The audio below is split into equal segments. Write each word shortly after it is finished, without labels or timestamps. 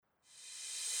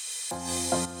Hi,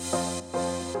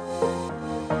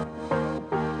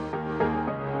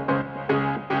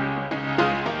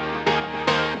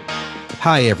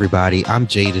 everybody. I'm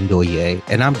Jaden Doye,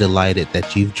 and I'm delighted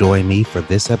that you've joined me for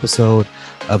this episode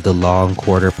of the Law and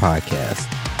Quarter podcast.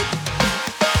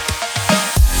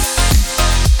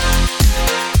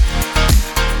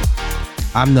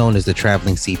 I'm known as the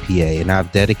Traveling CPA, and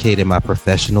I've dedicated my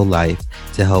professional life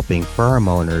to helping firm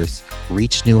owners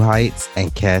reach new heights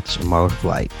and catch more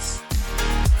flights.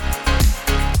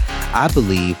 I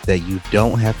believe that you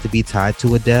don't have to be tied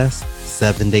to a desk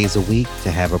 7 days a week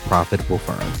to have a profitable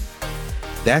firm.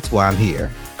 That's why I'm here,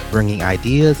 bringing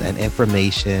ideas and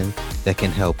information that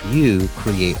can help you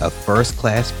create a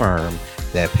first-class firm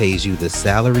that pays you the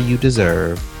salary you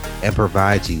deserve and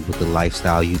provides you with the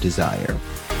lifestyle you desire.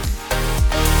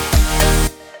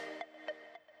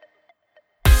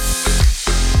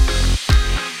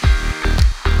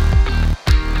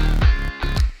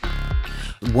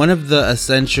 One of the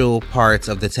essential parts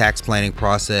of the tax planning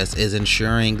process is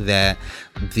ensuring that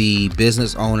the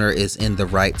business owner is in the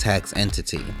right tax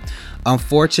entity.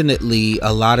 Unfortunately,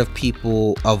 a lot of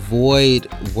people avoid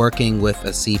working with a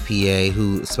CPA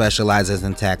who specializes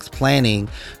in tax planning,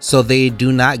 so they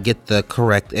do not get the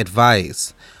correct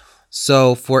advice.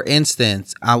 So, for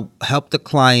instance, I helped a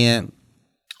client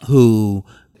who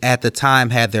at the time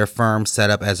had their firm set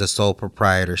up as a sole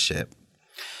proprietorship.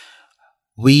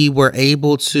 We were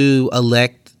able to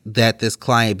elect that this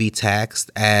client be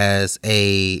taxed as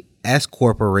a S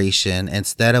corporation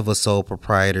instead of a sole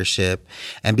proprietorship.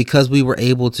 And because we were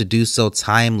able to do so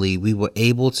timely, we were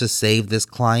able to save this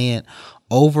client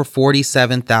over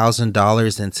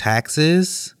 $47,000 in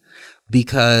taxes,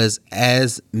 because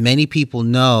as many people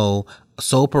know,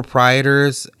 sole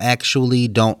proprietors actually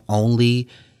don't only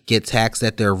get taxed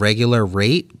at their regular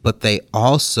rate, but they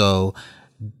also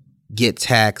get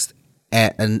taxed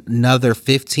at another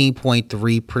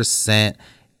 15.3%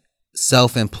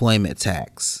 self-employment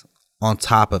tax on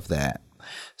top of that.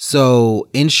 So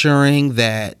ensuring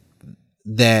that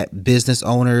business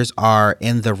owners are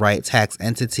in the right tax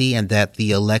entity and that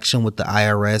the election with the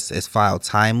IRS is filed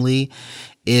timely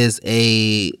is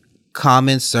a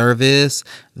common service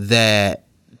that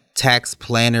tax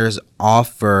planners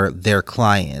offer their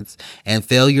clients, and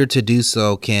failure to do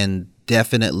so can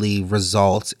definitely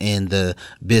results in the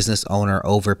business owner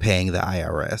overpaying the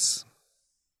IRS.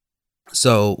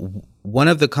 So one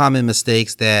of the common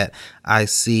mistakes that I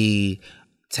see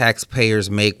taxpayers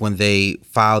make when they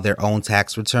file their own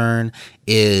tax return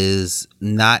is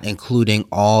not including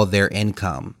all their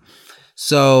income.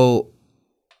 So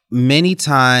many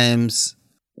times,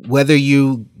 whether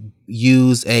you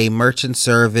use a merchant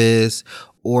service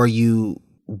or you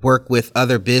work with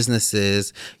other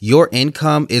businesses, your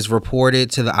income is reported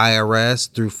to the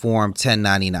IRS through Form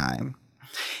 1099.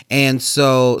 And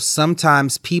so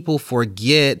sometimes people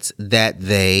forget that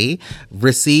they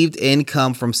received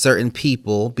income from certain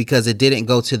people because it didn't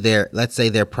go to their, let's say,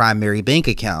 their primary bank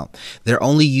account. They're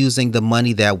only using the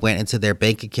money that went into their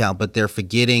bank account, but they're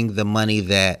forgetting the money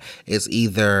that is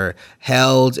either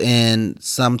held in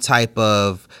some type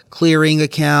of clearing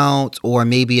account, or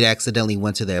maybe it accidentally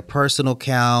went to their personal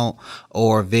account,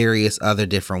 or various other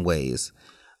different ways,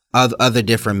 other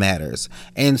different matters.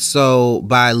 And so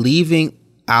by leaving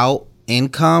out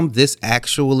income, this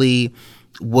actually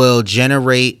will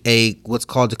generate what's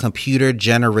called a computer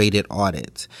generated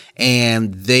audit,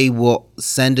 and they will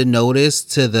send a notice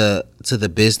to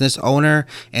the business owner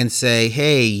and say,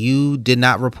 hey, you did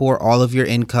not report all of your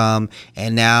income,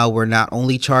 and now we're not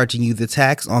only charging you the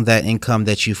tax on that income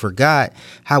that you forgot,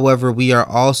 however, we are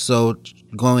also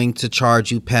going to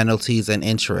charge you penalties and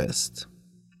interest.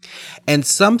 And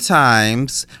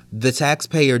sometimes the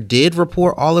taxpayer did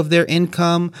report all of their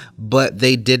income, but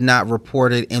they did not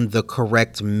report it in the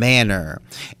correct manner.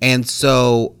 And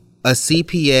so a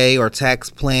CPA or tax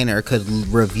planner could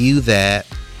review that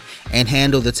and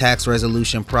handle the tax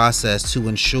resolution process to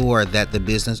ensure that the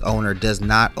business owner does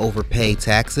not overpay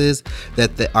taxes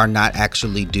that are not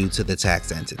actually due to the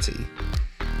tax entity.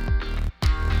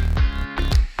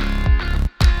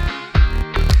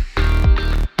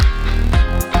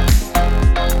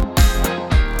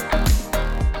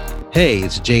 Hey,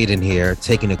 it's Jaden here,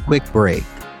 taking a quick break.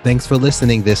 Thanks for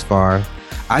listening this far.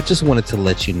 I just wanted to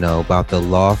let you know about the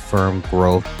Law Firm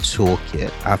Growth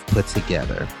Toolkit I've put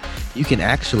together. You can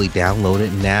actually download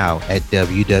it now at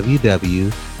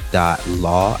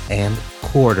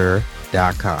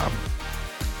www.lawandquarter.com.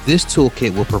 This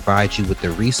toolkit will provide you with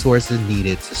the resources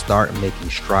needed to start making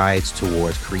strides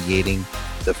towards creating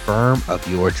the firm of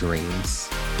your dreams.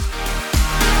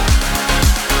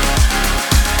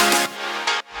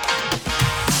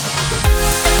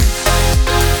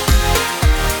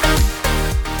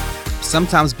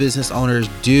 sometimes business owners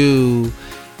do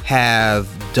have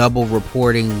double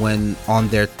reporting when on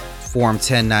their Form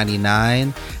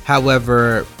 1099.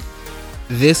 However,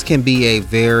 this can be a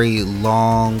very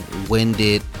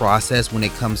long-winded process when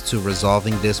it comes to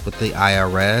resolving this with the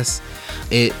IRS.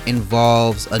 It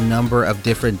involves a number of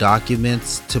different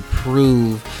documents to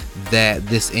prove that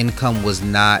this income was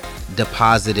not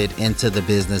deposited into the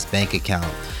business bank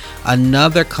account.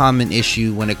 Another common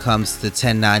issue when it comes to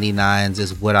 1099s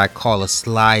is what I call a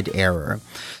slide error.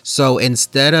 So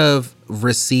instead of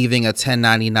receiving a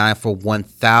 1099 for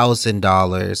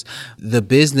 $1,000, the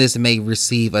business may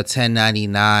receive a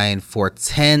 1099 for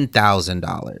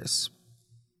 $10,000.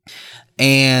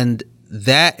 And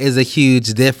that is a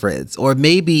huge difference. Or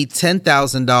maybe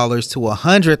 $10,000 to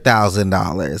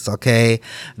 $100,000. Okay.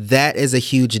 That is a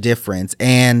huge difference.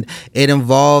 And it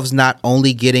involves not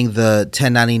only getting the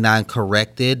 1099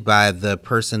 corrected by the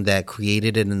person that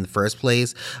created it in the first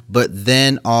place, but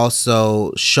then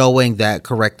also showing that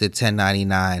corrected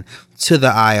 1099 to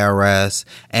the IRS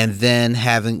and then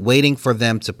waiting for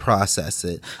them to process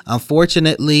it.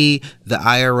 Unfortunately, the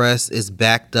IRS is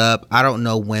backed up. I don't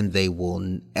know when they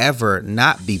will ever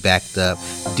not be backed up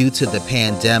due to the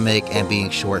pandemic and being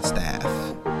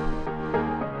short-staffed.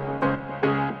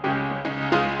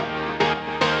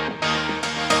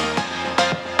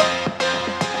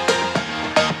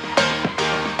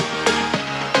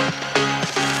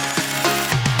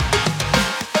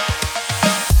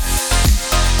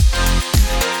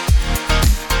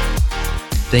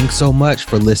 Thanks so much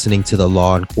for listening to the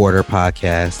Law and Quarter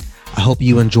podcast. I hope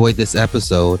you enjoyed this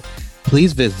episode.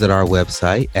 Please visit our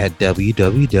website at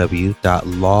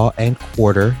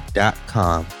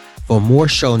www.lawandquarter.com for more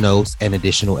show notes and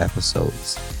additional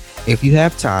episodes. If you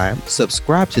have time,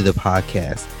 subscribe to the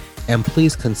podcast and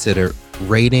please consider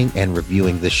rating and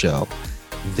reviewing the show.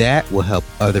 That will help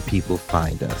other people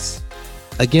find us.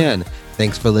 Again,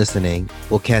 thanks for listening.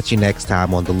 We'll catch you next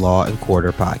time on the Law and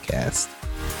Quarter podcast.